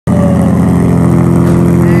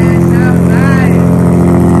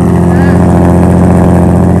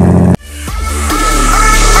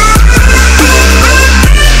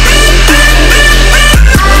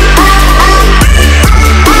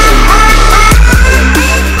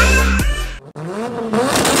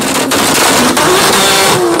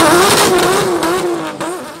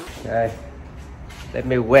Let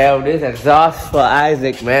me weld this exhaust for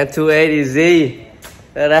Isaac, man. 280Z.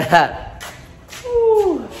 Look at that.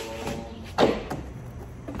 Woo.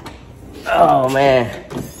 Oh man.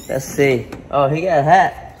 Let's see. Oh, he got a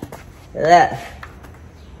hat. Look at that.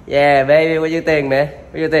 Yeah, baby. What you think, man?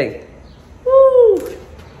 What you think? Woo.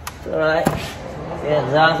 Alright. Yeah,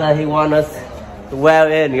 exhaust that he wants us to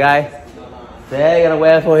weld in, guys. So I'm gonna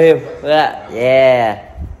weld for him. Look at that.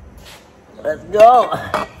 Yeah. Let's go.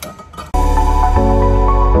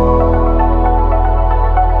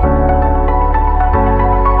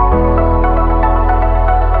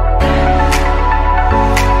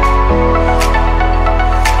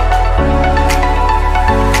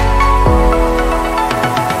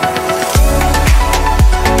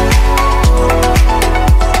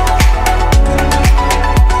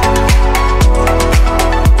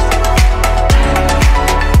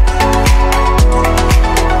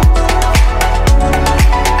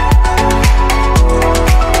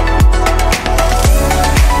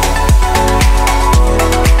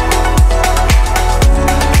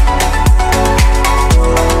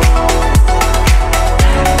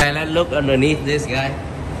 Look underneath this guy.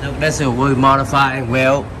 Look, that's a wood modifying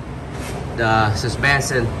weld the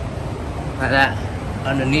suspension like that.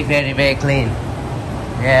 Underneath very clean.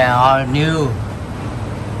 Yeah, all new.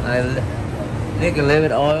 Leak a little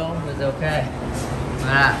bit oil, it's okay.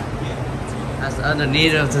 That's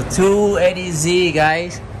underneath of the 280Z,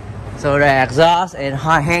 guys. So the exhaust is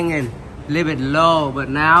hanging a little bit low, but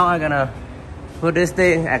now I'm gonna put this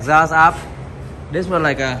thing exhaust up. This one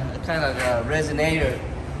like a kind of like a resonator.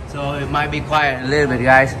 So it might be quiet a little bit,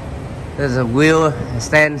 guys. There's a wheel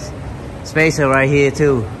stand spacer right here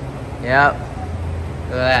too. Yep.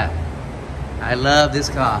 Look at that. I love this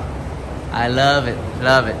car. I love it.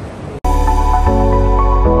 Love it.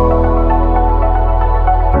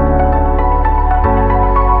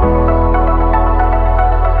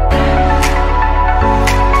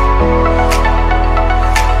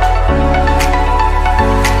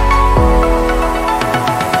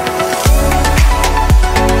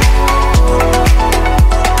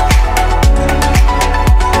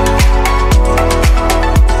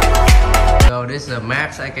 This is the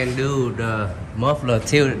max I can do. The muffler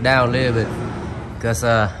tilted down a little bit because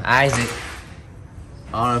Isaac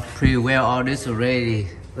all pretty well all this already.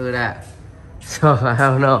 Look at that. So I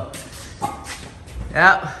don't know.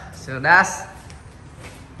 Yep. So that's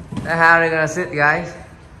how they're gonna sit, guys.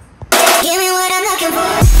 Give me what I'm looking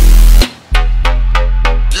for.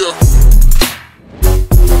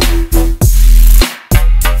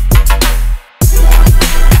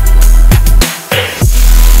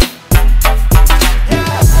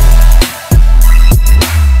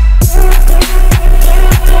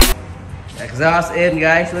 Exhaust in,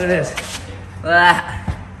 guys. Look at this.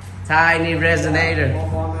 Tiny resonator.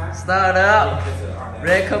 Start up.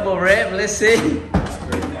 Red couple rev. Let's see.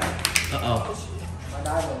 Uh-oh.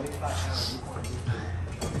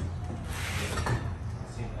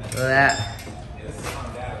 Look at that.